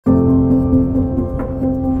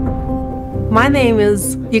My name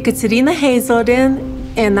is Ekaterina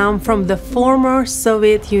and I'm from the former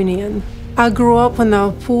Soviet Union. I grew up in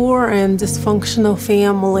a poor and dysfunctional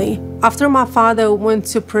family. After my father went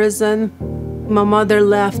to prison, my mother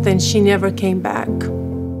left and she never came back.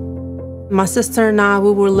 My sister and I,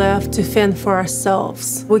 we were left to fend for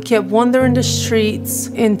ourselves. We kept wandering the streets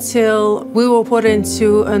until we were put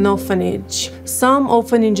into an orphanage. Some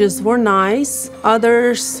orphanages were nice,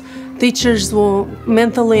 others, teachers were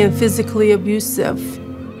mentally and physically abusive.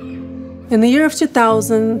 In the year of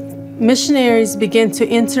 2000, missionaries began to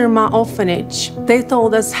enter my orphanage. They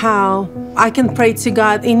told us how I can pray to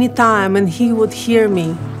God anytime and He would hear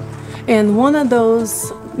me. And one of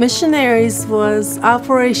those missionaries was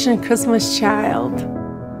Operation Christmas Child.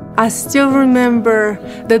 I still remember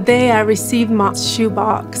the day I received my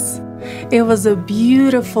shoebox. It was a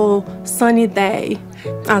beautiful sunny day.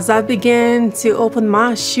 As I began to open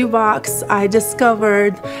my shoebox, I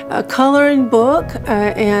discovered a coloring book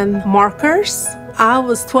and markers. I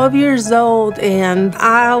was 12 years old and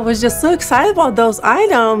I was just so excited about those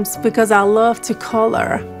items because I love to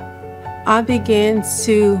color. I began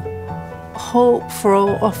to hope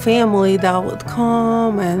for a family that would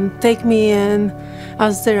come and take me in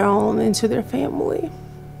as their own into their family.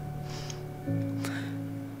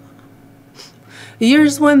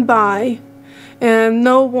 Years went by and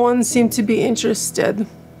no one seemed to be interested.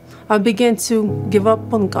 I began to give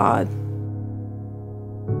up on God.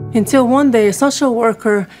 Until one day, a social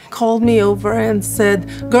worker called me over and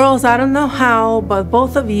said, "Girls, I don't know how, but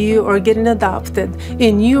both of you are getting adopted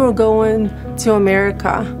and you are going to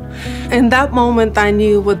America." In that moment, I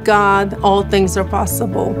knew with God, all things are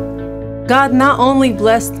possible. God not only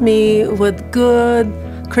blessed me with good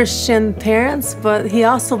Christian parents, but He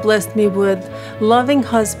also blessed me with a loving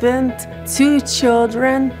husband, 2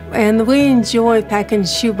 children, and we enjoy packing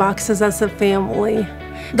shoeboxes as a family.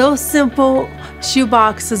 Those simple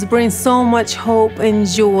shoeboxes bring so much hope and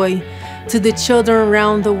joy to the children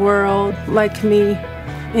around the world like me.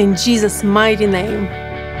 In Jesus' mighty name.